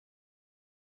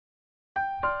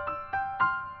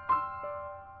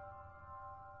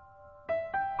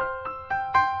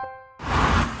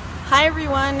Hi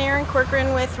everyone, Erin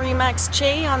Corcoran with Remax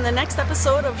Che on the next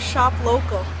episode of Shop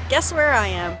Local. Guess where I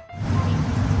am?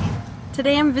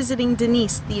 Today I'm visiting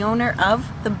Denise, the owner of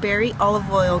the Barrie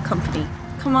Olive Oil Company.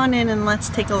 Come on in and let's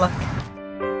take a look.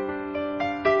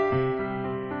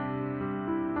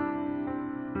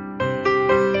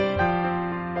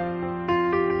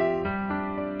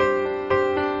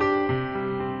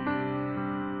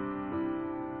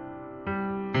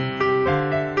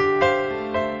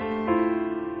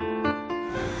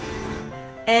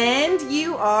 And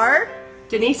you are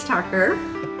Denise Tucker,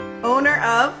 owner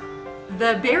of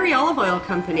the Barrie Olive Oil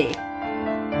Company.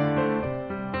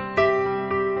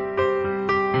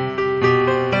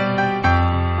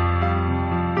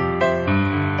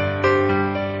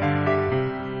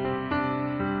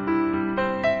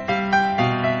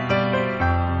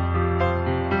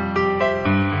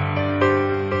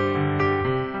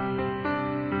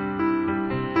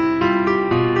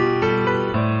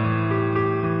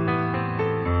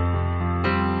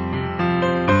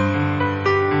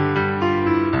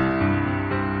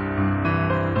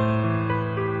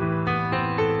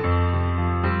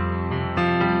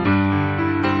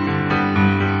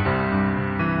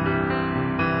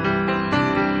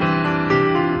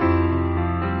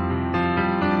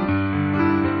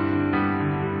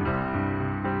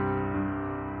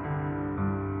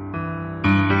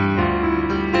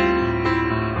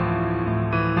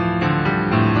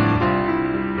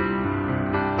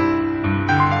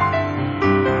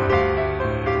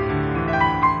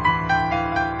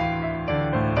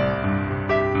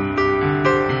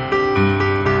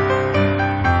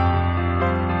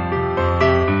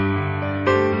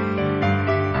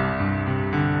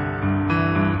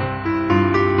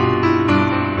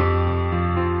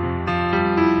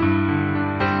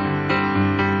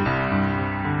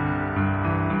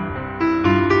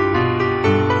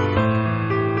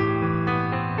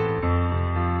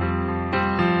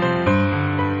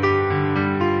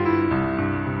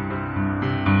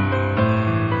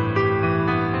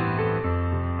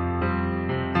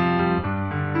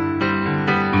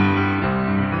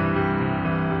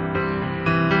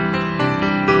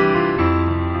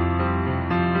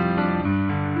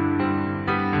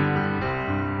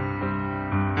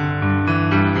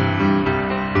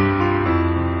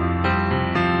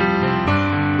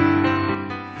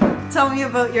 Tell me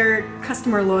about your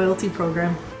customer loyalty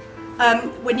program.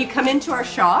 When you come into our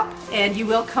shop, and you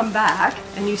will come back,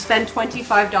 and you spend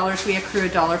 $25, we accrue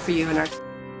 $1 for you in our...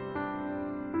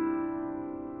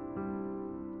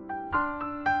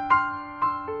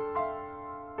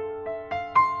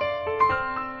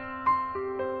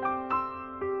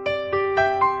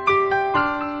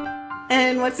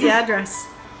 And what's the address?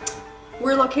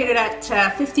 We're located at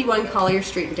 51 Collier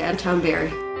Street in downtown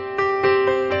Barrie.